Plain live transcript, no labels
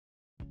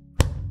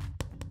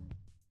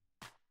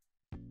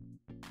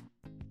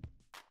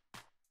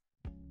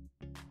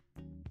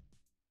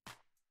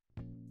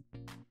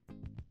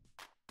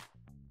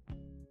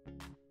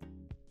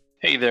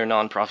Hey there,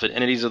 nonprofit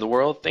entities of the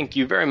world. Thank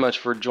you very much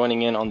for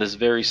joining in on this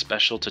very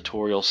special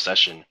tutorial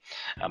session.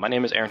 My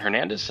name is Aaron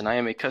Hernandez, and I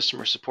am a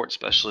customer support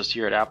specialist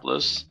here at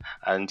Aplos.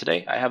 And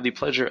today I have the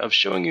pleasure of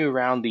showing you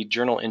around the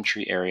journal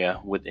entry area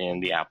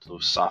within the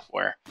Aplos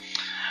software.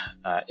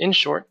 In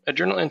short, a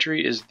journal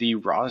entry is the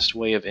rawest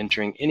way of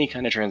entering any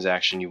kind of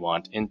transaction you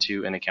want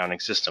into an accounting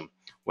system,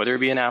 whether it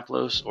be in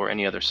Aplos or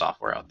any other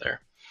software out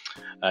there.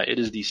 It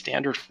is the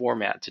standard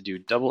format to do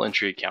double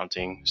entry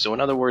accounting. So in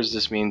other words,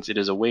 this means it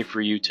is a way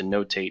for you to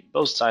notate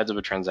both sides of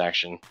a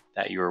transaction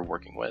that you are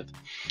working with.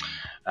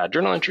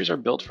 Journal entries are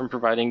built from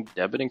providing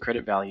debit and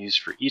credit values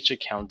for each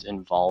account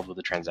involved with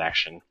the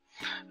transaction.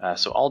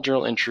 So all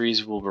journal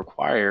entries will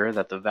require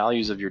that the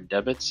values of your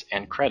debits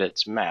and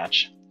credits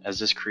match, as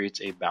this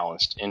creates a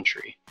balanced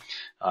entry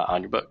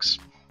on your books.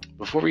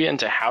 Before we get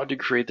into how to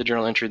create the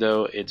journal entry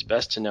though, it's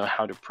best to know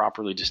how to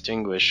properly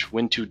distinguish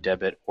when to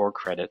debit or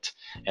credit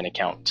an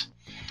account.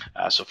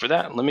 So for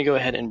that, let me go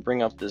ahead and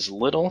bring up this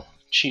little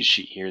cheat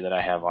sheet here that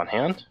I have on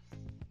hand.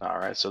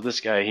 Alright, so this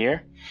guy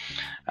here.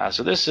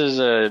 So this is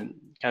a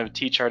kind of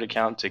T-chart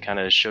account to kind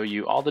of show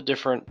you all the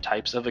different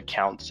types of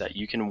accounts that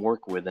you can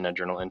work with in a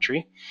journal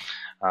entry.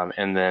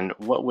 And then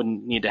what would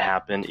need to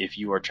happen if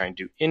you are trying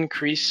to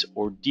increase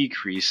or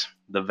decrease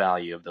the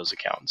value of those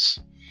accounts.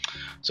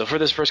 So for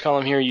this first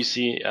column here, you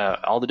see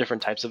all the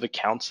different types of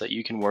accounts that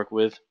you can work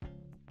with.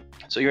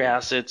 So your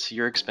assets,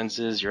 your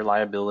expenses, your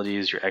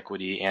liabilities, your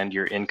equity, and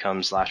your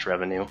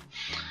income/revenue.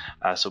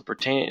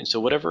 So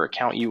whatever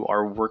account you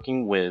are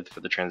working with for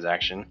the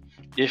transaction,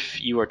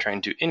 if you are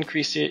trying to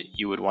increase it,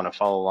 you would want to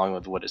follow along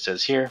with what it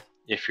says here.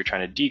 If you're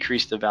trying to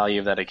decrease the value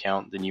of that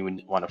account, then you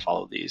would want to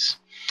follow these.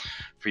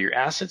 For your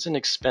assets and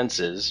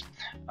expenses,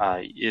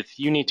 if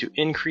you need to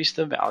increase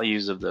the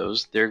values of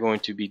those, they're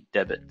going to be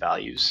debit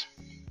values.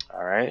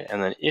 All right,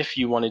 and then if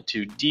you wanted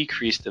to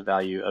decrease the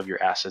value of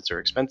your assets or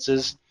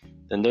expenses,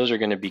 then those are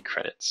going to be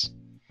credits.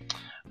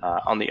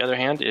 On the other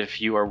hand, if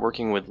you are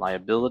working with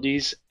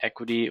liabilities,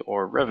 equity,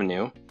 or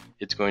revenue,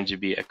 it's going to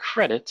be a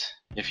credit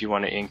if you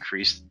want to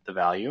increase the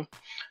value,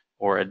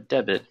 or a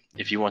debit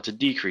if you want to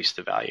decrease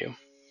the value.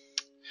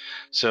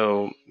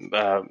 So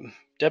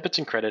debits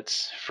and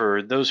credits,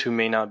 for those who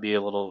may not be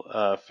a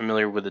little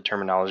familiar with the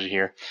terminology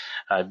here,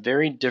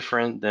 very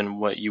different than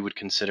what you would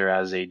consider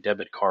as a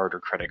debit card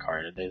or credit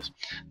card.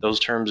 Those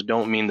terms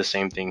don't mean the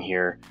same thing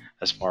here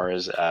as far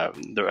as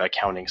the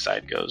accounting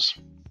side goes.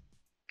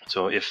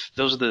 So if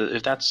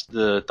that's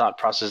the thought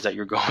process that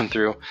you're going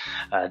through,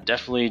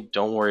 definitely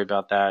don't worry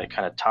about that.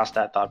 Kind of toss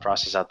that thought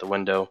process out the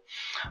window,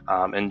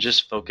 and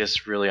just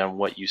focus really on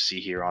what you see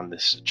here on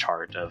this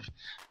chart of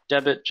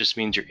debit just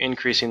means you're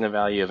increasing the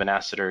value of an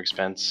asset or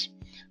expense.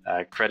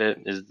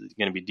 Credit is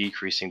going to be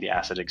decreasing the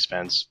asset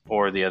expense,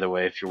 or the other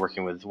way, if you're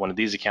working with one of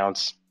these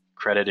accounts,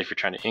 credit if you're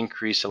trying to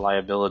increase a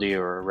liability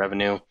or a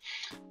revenue,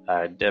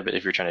 debit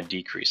if you're trying to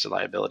decrease a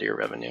liability or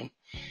revenue.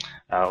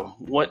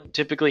 What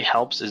typically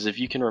helps is if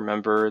you can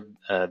remember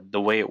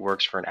the way it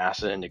works for an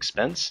asset and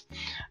expense,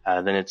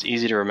 then it's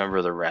easy to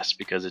remember the rest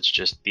because it's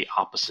just the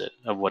opposite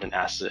of what an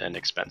asset and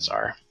expense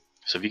are.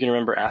 So if you can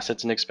remember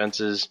assets and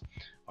expenses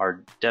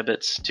are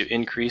debits to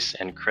increase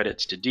and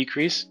credits to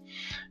decrease,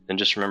 then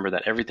just remember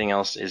that everything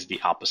else is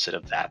the opposite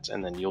of that,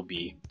 and then you'll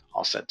be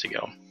all set to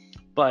go.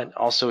 But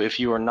also, if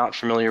you are not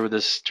familiar with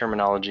this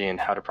terminology and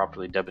how to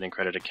properly debit and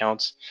credit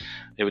accounts,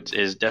 it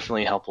is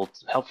definitely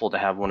helpful to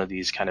have one of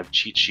these kind of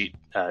cheat sheet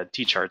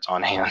T-charts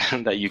on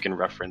hand that you can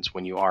reference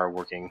when you are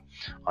working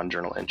on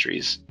journal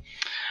entries.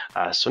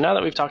 So now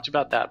that we've talked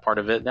about that part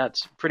of it,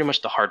 that's pretty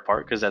much the hard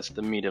part because that's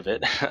the meat of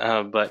it.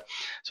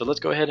 So let's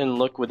go ahead and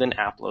look within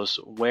Aplos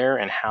where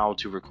and how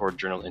to record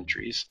journal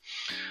entries.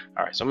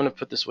 All right, so I'm going to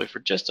put this away for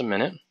just a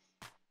minute.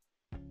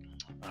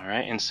 All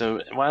right, and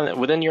so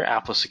within your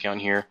Aplos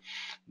account here,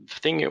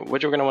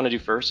 what you're going to want to do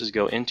first is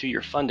go into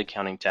your Fund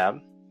Accounting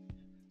tab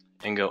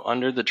and go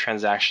under the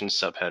Transaction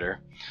subheader.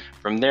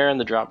 From there in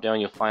the drop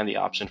down, you'll find the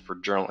option for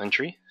Journal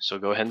Entry, so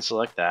go ahead and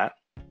select that.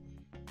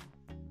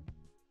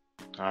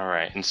 All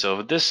right, and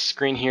so this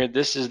screen here,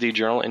 this is the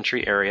journal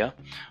entry area.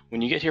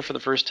 When you get here for the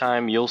first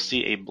time, you'll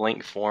see a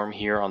blank form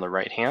here on the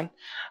right hand,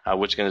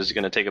 which is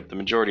going to take up the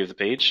majority of the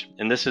page.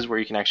 And this is where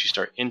you can actually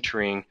start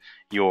entering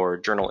your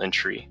journal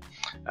entry.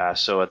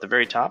 So at the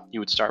very top, you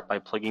would start by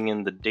plugging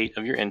in the date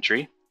of your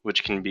entry,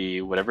 which can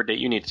be whatever date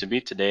you need it to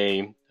be,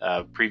 today,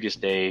 previous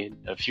day,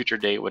 a future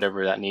date,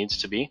 whatever that needs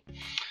to be.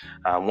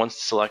 Once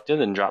selected,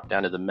 then drop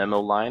down to the memo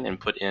line and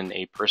put in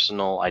a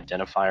personal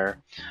identifier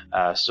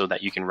so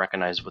that you can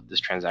recognize what this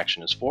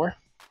transaction is for.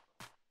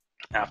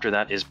 After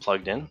that is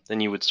plugged in,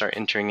 then you would start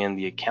entering in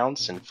the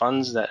accounts and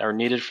funds that are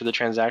needed for the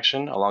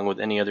transaction, along with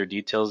any other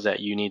details that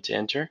you need to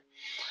enter,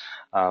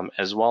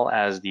 as well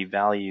as the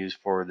values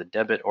for the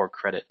debit or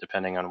credit,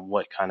 depending on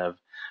what kind of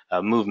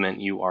movement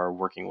you are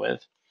working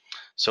with.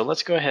 So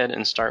let's go ahead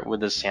and start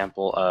with a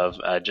sample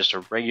of just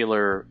a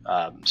regular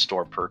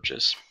store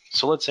purchase.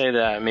 So let's say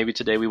that maybe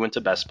today we went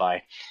to Best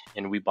Buy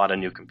and we bought a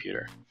new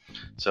computer.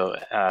 So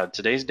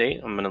today's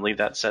date, I'm going to leave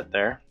that set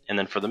there. And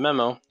then for the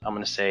memo, I'm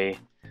going to say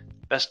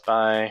Best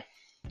Buy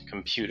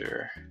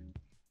computer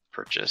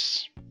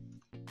purchase.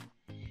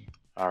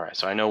 All right,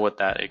 so I know what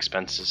that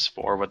expense is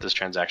for, what this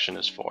transaction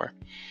is for.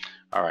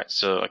 All right,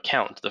 so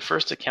account. The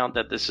first account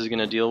that this is going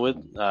to deal with,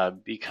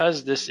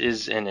 because this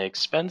is an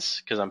expense,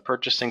 because I'm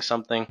purchasing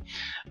something,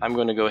 I'm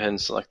going to go ahead and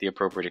select the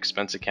appropriate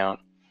expense account.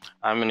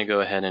 I'm going to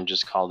go ahead and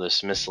just call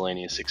this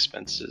miscellaneous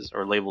expenses,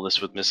 or label this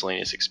with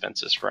miscellaneous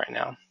expenses for right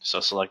now. So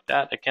select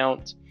that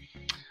account.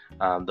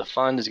 The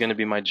fund is going to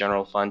be my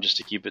general fund, just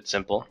to keep it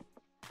simple.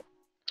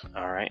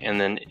 All right, and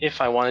then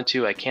if I wanted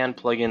to, I can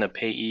plug in a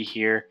payee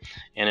here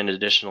and an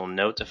additional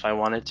note if I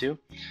wanted to.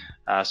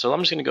 So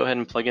I'm just going to go ahead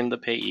and plug in the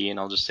payee, and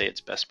I'll just say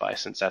it's Best Buy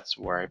since that's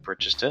where I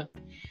purchased it.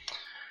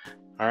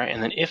 All right,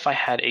 and then if I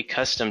had a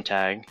custom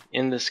tag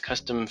in this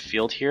custom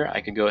field here, I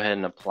could go ahead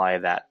and apply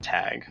that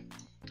tag.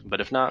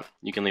 But if not,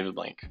 you can leave it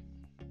blank.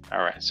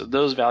 All right, so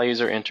those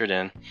values are entered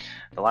in.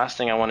 The last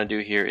thing I want to do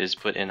here is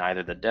put in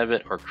either the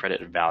debit or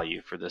credit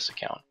value for this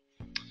account.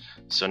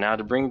 So now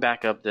to bring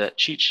back up that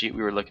cheat sheet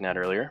we were looking at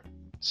earlier.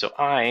 So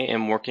I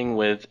am working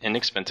with an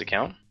expense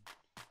account.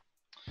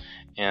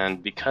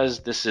 And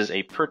because this is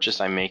a purchase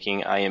I'm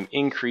making, I am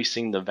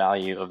increasing the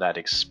value of that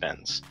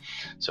expense.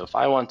 So if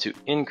I want to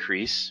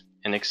increase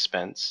an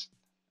expense,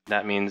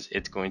 that means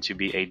it's going to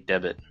be a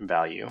debit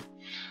value.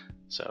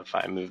 So if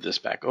I move this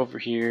back over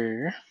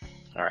here,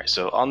 all right,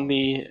 so on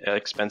the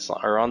expense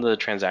or on the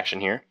transaction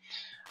here,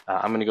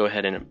 I'm going to go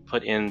ahead and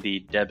put in the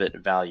debit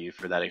value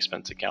for that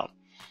expense account.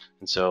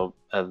 And so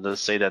let's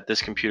say that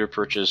this computer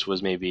purchase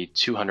was maybe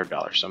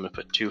 $200. So I'm going to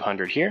put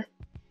 200 here.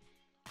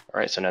 All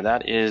right, so now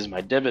that is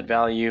my debit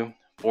value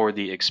for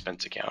the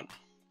expense account.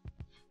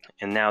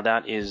 And now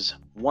that is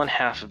one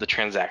half of the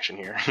transaction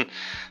here.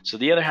 So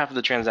the other half of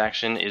the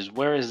transaction is,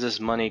 where is this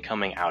money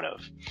coming out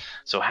of?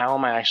 So how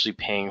am I actually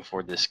paying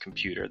for this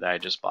computer that I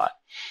just bought?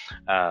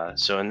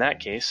 So in that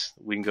case,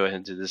 we can go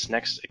ahead to this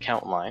next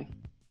account line.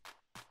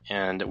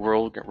 And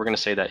we're going to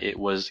say that it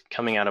was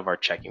coming out of our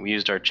checking. We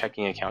used our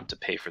checking account to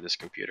pay for this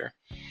computer.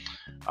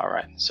 All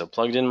right, so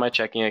plugged in my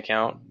checking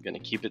account. I'm going to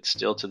keep it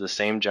still to the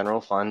same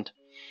general fund.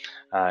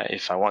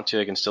 If I want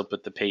to, I can still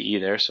put the payee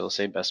there, so let's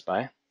say Best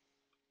Buy.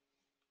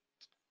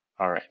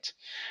 All right,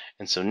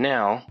 and so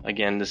now,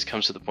 again, this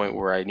comes to the point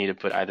where I need to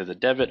put either the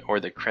debit or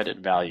the credit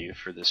value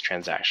for this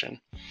transaction.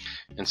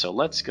 And so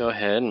let's go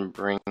ahead and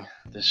bring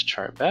this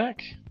chart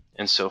back.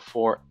 And so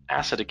for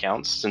asset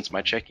accounts, since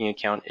my checking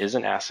account is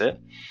an asset,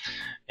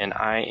 and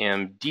I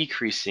am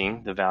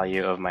decreasing the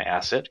value of my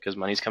asset because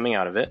money's coming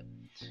out of it,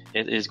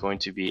 it is going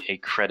to be a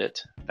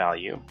credit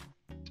value.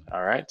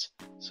 All right,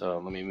 so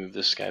let me move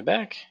this guy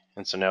back.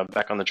 And so now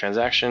back on the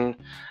transaction,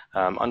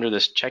 under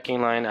this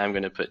checking line, I'm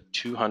going to put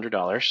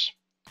 $200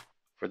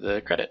 for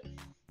the credit.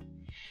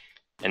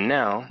 And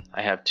now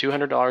I have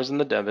 $200 in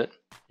the debit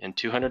and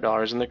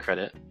 $200 in the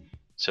credit.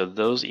 So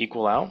those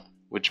equal out,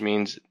 which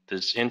means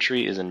this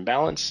entry is in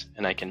balance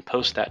and I can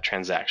post that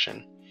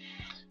transaction.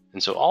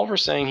 And so all we're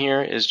saying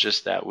here is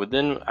just that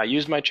I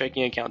used my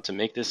checking account to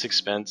make this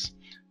expense.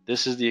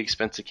 This is the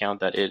expense account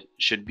that it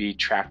should be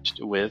tracked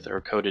with or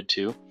coded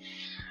to.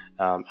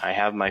 I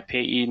have my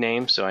payee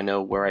name, so I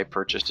know where I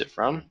purchased it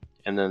from.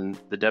 And then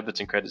the debits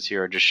and credits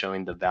here are just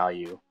showing the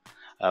value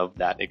of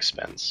that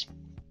expense.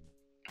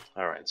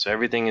 All right, so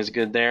everything is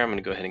good there. I'm going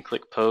to go ahead and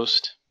click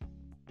post.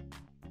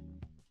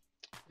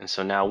 And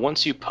so now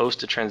once you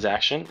post a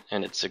transaction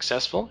and it's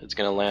successful, it's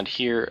going to land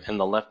here in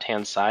the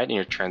left-hand side in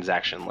your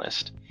transaction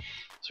list.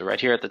 So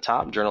right here at the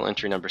top, journal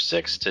entry number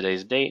 6,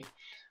 today's date,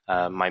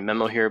 my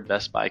memo here,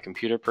 Best Buy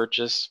computer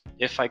purchase.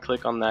 If I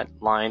click on that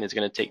line, it's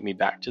going to take me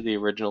back to the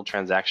original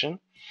transaction.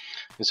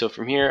 And so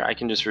from here, I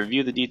can just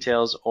review the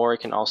details, or I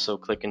can also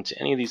click into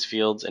any of these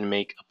fields and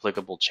make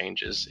applicable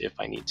changes if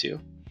I need to.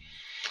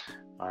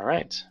 All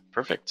right,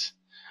 perfect.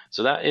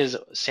 So that is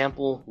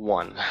sample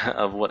 1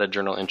 of what a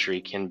journal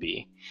entry can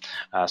be.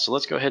 So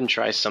let's go ahead and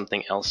try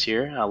something else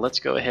here. Let's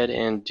go ahead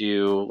and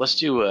do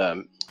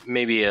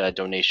maybe a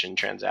donation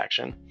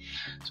transaction.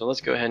 So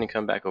let's go ahead and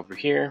come back over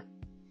here,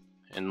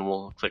 and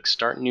we'll click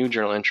Start New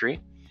Journal Entry.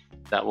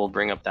 That will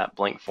bring up that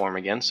blank form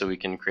again, so we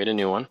can create a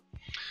new one.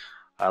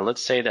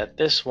 Let's say that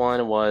this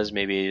one was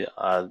maybe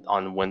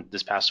on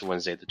this past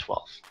Wednesday, the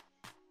 12th.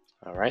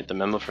 All right, the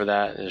memo for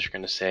that is you're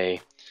going to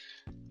say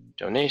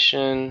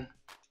donation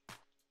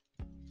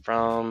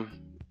from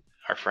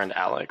our friend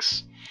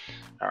Alex.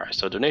 All right,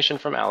 so donation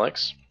from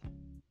Alex.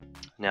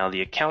 Now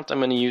the account I'm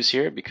going to use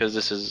here, because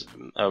this is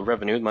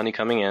revenue, money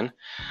coming in,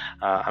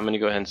 I'm going to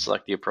go ahead and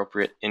select the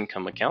appropriate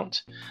income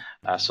account.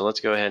 So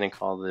let's go ahead and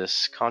call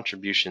this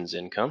contributions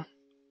income,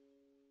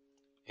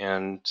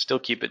 and still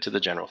keep it to the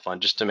general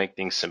fund just to make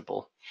things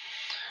simple.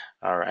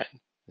 All right,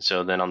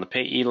 so then on the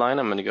payee line,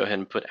 I'm going to go ahead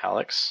and put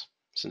Alex,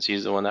 since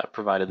he's the one that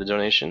provided the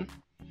donation.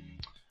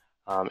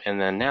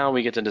 And then now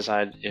we get to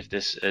decide if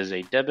this is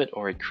a debit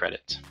or a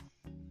credit.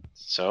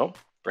 So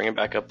bring it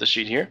back up the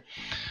sheet here.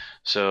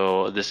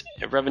 So this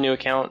revenue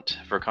account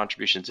for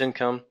contributions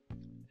income,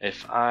 so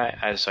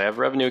I have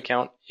a revenue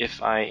account.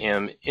 If I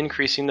am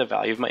increasing the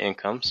value of my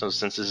income, so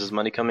since this is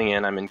money coming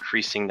in, I'm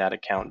increasing that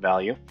account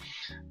value,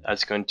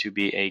 that's going to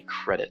be a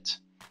credit.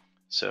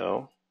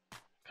 So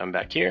come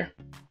back here,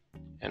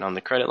 And on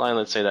the credit line,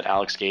 let's say that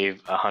Alex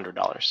gave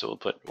 $100. So we'll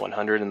put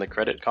 100 in the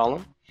credit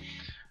column.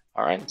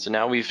 All right, so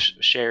now we've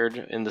shared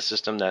in the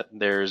system that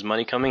there's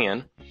money coming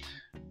in,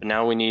 but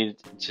now we need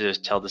to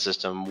tell the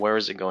system where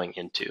is it going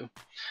into.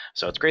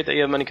 So it's great that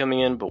you have money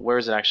coming in, but where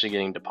is it actually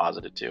getting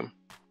deposited to?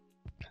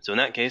 So in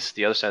that case,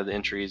 the other side of the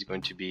entry is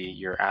going to be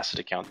your asset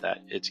account that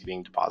it's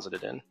being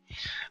deposited in.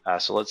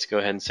 So let's go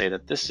ahead and say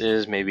that this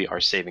is maybe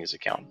our savings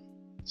account.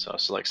 So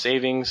select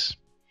savings,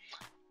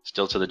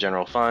 still to the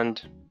general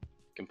fund.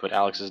 You can put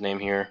Alex's name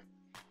here.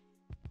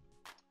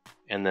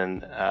 And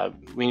then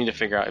we need to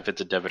figure out if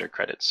it's a debit or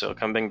credit. So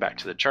coming back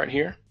to the chart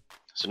here.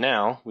 So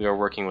now we are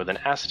working with an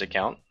asset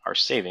account, our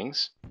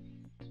savings,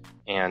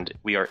 and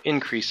we are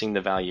increasing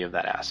the value of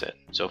that asset.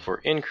 So if we're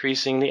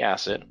increasing the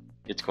asset,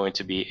 it's going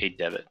to be a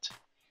debit.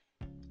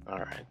 All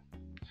right.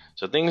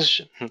 So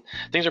things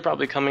are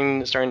probably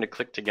starting to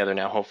click together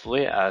now,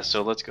 hopefully.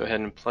 So let's go ahead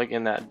and plug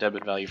in that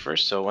debit value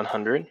first. So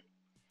 100.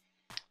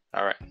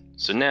 All right.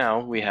 So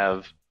now we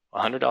have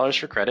 $100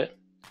 for credit,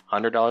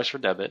 $100 for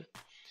debit,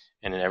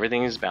 and then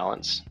everything is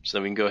balanced. So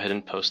then we can go ahead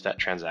and post that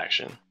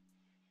transaction.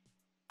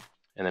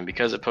 And then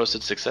because it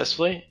posted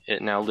successfully,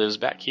 it now lives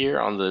back here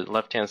on the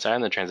left-hand side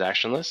in the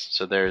transaction list.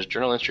 So there's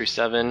journal entry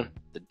 7,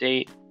 the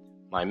date,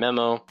 my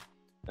memo,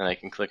 and I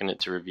can click on it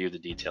to review the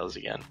details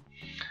again.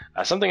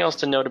 Something else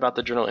to note about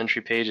the journal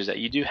entry page is that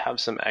you do have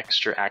some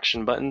extra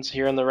action buttons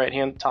here on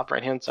the top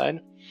right-hand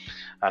side.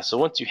 So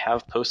once you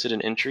have posted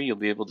an entry, you'll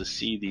be able to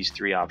see these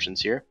 3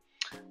 options here.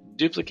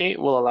 Duplicate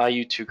will allow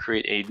you to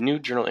create a new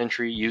journal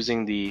entry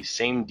using the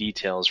same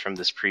details from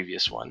this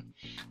previous one.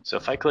 So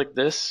if I click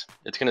this,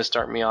 it's going to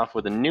start me off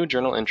with a new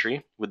journal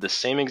entry with the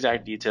same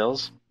exact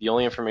details. The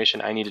only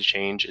information I need to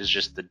change is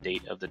just the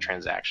date of the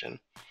transaction.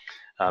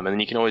 And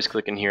then you can always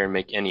click in here and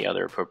make any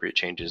other appropriate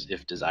changes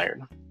if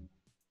desired.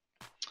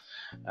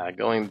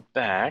 Going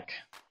back,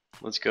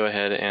 let's go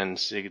ahead and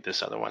see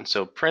this other one.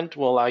 So print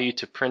will allow you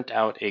to print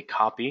out a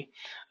copy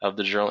of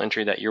the journal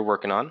entry that you're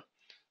working on.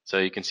 So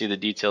you can see the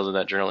details of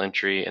that journal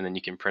entry, and then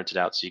you can print it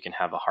out so you can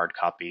have a hard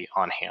copy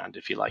on hand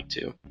if you like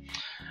to.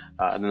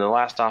 And then the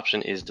last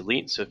option is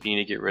delete. So if you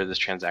need to get rid of this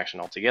transaction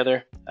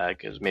altogether,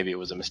 because maybe it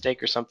was a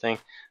mistake or something,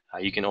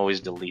 you can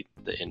always delete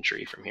the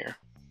entry from here.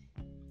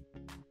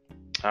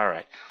 All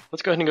right,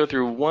 let's go ahead and go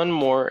through one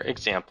more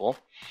example,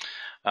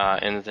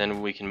 and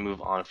then we can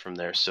move on from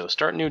there. So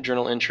start new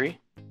journal entry.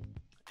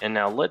 And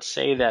now let's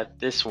say that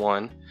this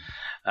one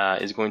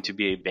is going to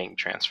be a bank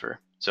transfer.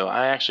 So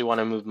I actually want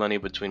to move money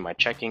between my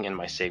checking and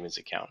my savings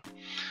account.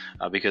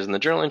 Because in the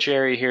journal entry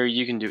area here,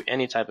 you can do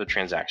any type of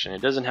transaction.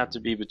 It doesn't have to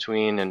be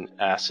between an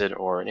asset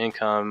or an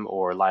income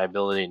or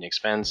liability and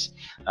expense.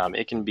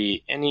 It can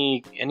be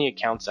any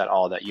accounts at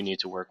all that you need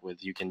to work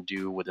with, you can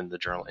do within the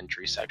journal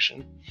entry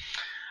section.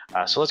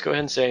 So let's go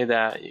ahead and say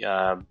that,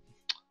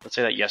 let's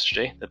say that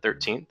yesterday, the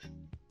 13th,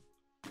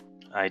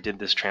 I did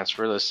this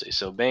transfer. Let's say,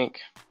 so bank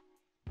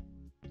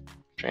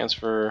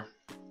transfer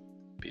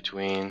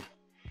between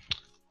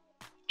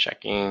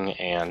checking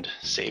and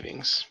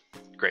savings.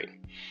 Great.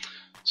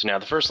 So now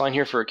the first line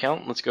here for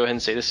account, let's go ahead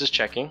and say this is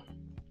checking,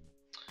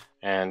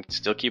 and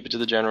still keep it to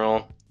the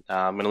general.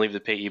 I'm going to leave the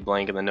payee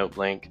blank and the note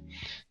blank.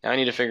 Now I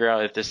need to figure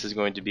out if this is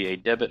going to be a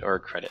debit or a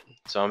credit.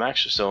 So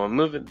I'm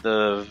moving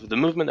the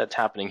movement that's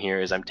happening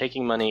here is I'm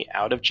taking money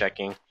out of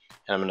checking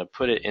and I'm going to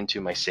put it into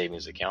my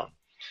savings account.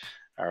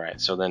 All right,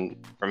 so then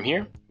from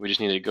here we just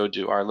need to go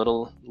to our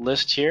little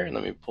list here, and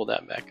let me pull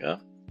that back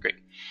up. Great.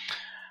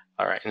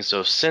 All right, and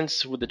so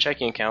since with the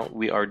checking account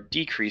we are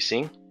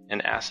decreasing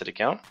an asset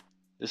account,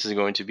 this is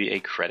going to be a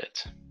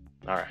credit.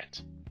 All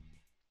right,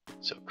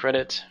 so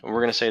credit, and we're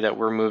going to say that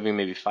we're moving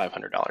maybe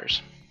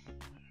 $500.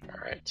 All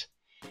right,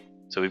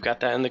 so we've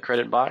got that in the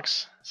credit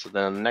box. So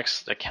then on the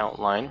next account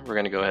line, we're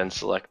going to go ahead and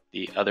select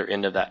the other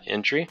end of that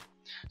entry,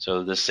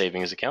 so this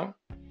savings account.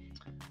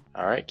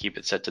 All right, keep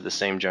it set to the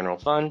same general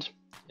fund.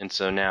 And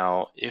so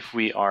now if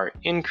we are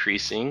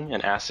increasing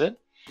an asset,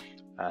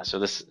 so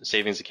this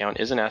savings account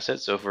is an asset,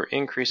 so if we're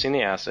increasing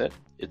the asset,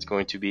 it's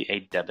going to be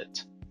a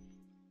debit.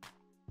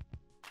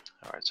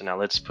 All right, so now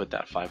let's put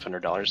that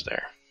 $500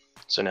 there.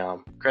 So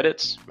now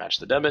credits match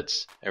the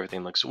debits,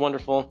 everything looks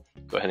wonderful.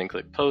 Go ahead and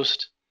click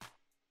post.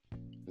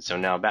 And so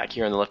now back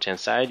here on the left-hand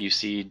side, you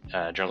see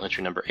journal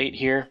entry number 8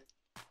 here.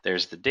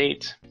 There's the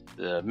date,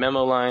 the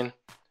memo line,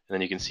 and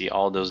then you can see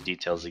all those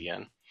details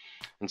again.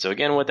 And so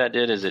again, what that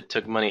did is it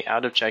took money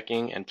out of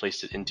checking and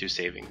placed it into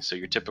savings. So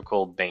your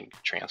typical bank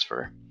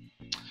transfer.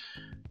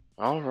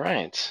 All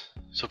right,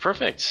 so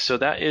perfect. So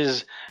that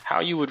is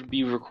how you would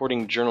be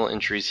recording journal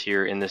entries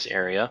here in this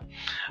area.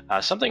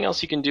 Something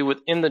else you can do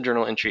within the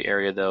journal entry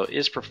area though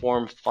is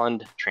perform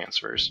fund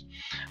transfers.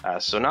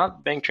 So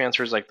not bank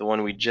transfers like the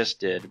one we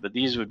just did, but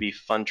these would be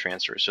fund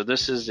transfers. So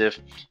this is if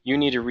you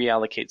need to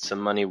reallocate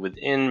some money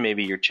within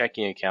maybe your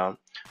checking account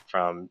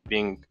from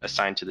being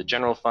assigned to the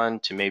general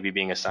fund to maybe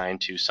being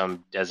assigned to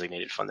some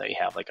designated fund that you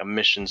have, like a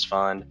missions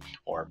fund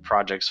or a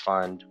projects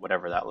fund,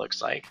 whatever that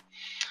looks like.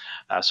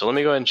 So let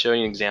me go ahead and show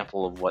you an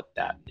example of what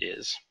that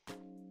is.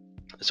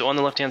 So on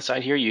the left-hand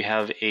side here, you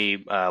have a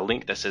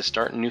link that says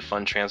Start New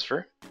Fund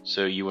Transfer.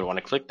 So you would want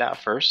to click that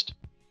first.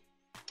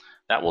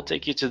 that will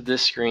take you to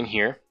this screen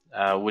here,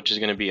 which is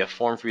going to be a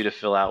form for you to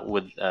fill out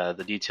with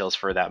the details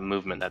for that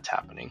movement that's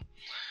happening.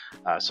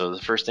 So the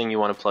first thing you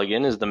want to plug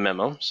in is the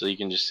memo. So you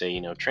can just say,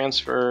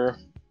 transfer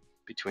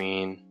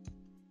between,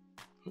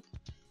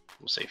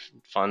 we'll say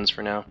funds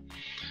for now.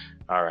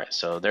 All right,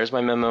 so there's my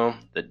memo.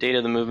 The date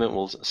of the movement,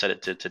 we'll set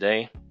it to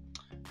today.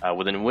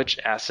 Within which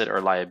asset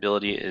or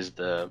liability is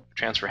the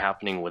transfer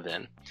happening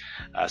within?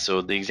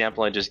 So the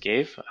example I just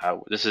gave,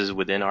 this is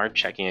within our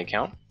checking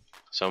account.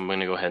 So I'm going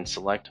to go ahead and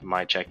select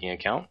my checking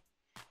account.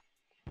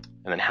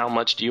 And then how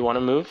much do you want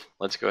to move?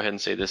 Let's go ahead and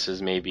say this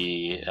is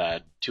maybe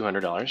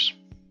 $200.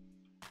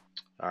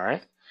 All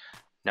right.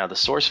 Now the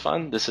source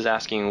fund, this is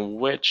asking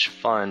which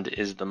fund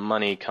is the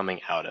money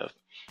coming out of.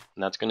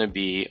 And that's going to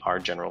be our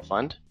general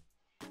fund.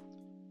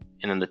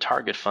 And then the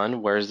target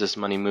fund, where is this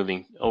money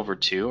moving over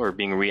to or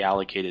being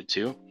reallocated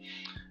to?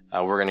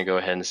 We're going to go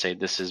ahead and say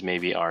this is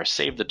maybe our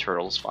Save the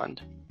Turtles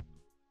fund.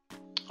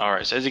 All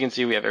right, so as you can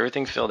see, we have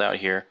everything filled out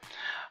here.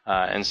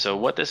 And so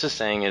what this is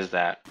saying is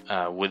that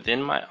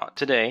within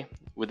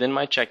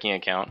my checking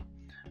account,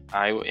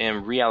 I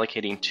am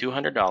reallocating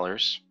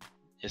 $200.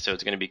 So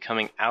it's going to be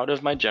coming out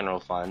of my general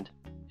fund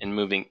and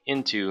moving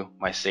into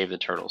my Save the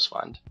Turtles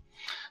fund.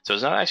 So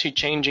it's not actually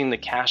changing the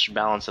cash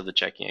balance of the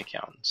checking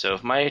account. So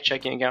if my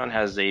checking account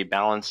has a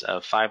balance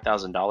of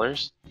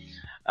 $5,000,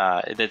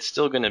 that's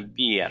still going to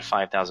be at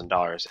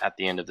 $5,000 at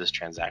the end of this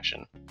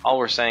transaction. All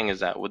we're saying is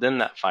that within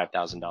that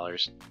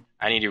 $5,000,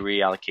 I need to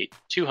reallocate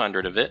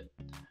 200 of it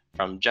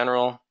from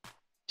general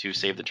to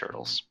Save the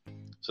Turtles.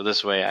 So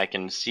this way I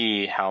can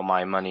see how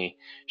my money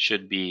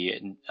should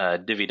be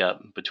divvied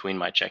up between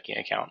my checking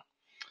account.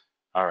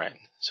 All right,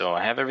 so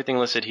I have everything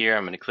listed here.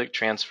 I'm going to click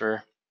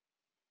transfer.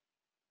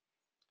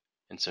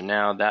 And so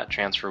now that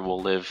transfer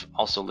will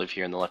also live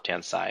here on the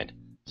left-hand side.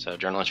 So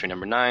journal entry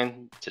number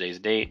 9, today's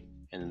date,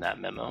 and then that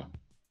memo.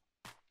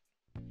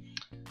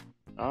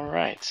 All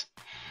right.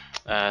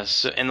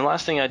 And the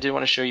last thing I did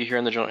want to show you here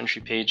on the journal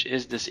entry page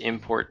is this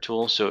import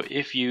tool. So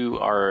if you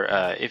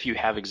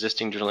have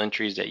existing journal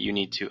entries that you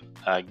need to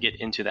get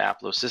into the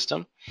Aplos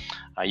system,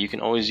 you can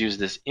always use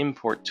this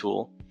import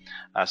tool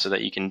so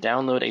that you can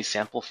download a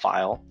sample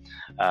file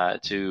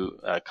to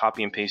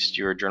copy and paste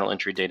your journal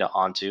entry data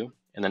onto,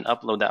 and then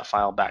upload that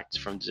file back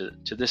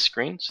to this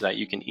screen so that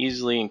you can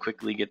easily and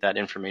quickly get that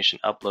information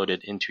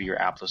uploaded into your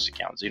Aplos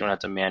account. So you don't have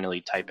to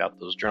manually type out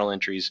those journal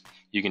entries.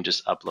 You can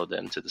just upload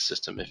them to the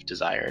system if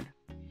desired.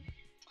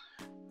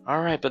 All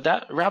right, but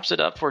that wraps it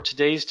up for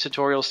today's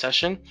tutorial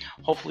session.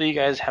 Hopefully you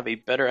guys have a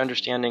better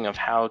understanding of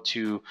how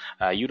to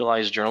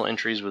utilize journal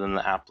entries within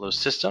the Aplos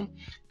system.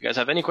 If you guys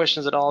have any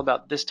questions at all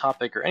about this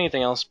topic or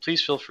anything else,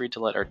 please feel free to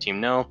let our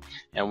team know,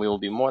 and we will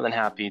be more than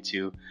happy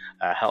to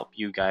help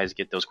you guys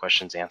get those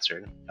questions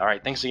answered. All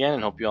right, thanks again,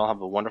 and hope you all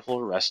have a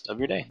wonderful rest of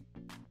your day.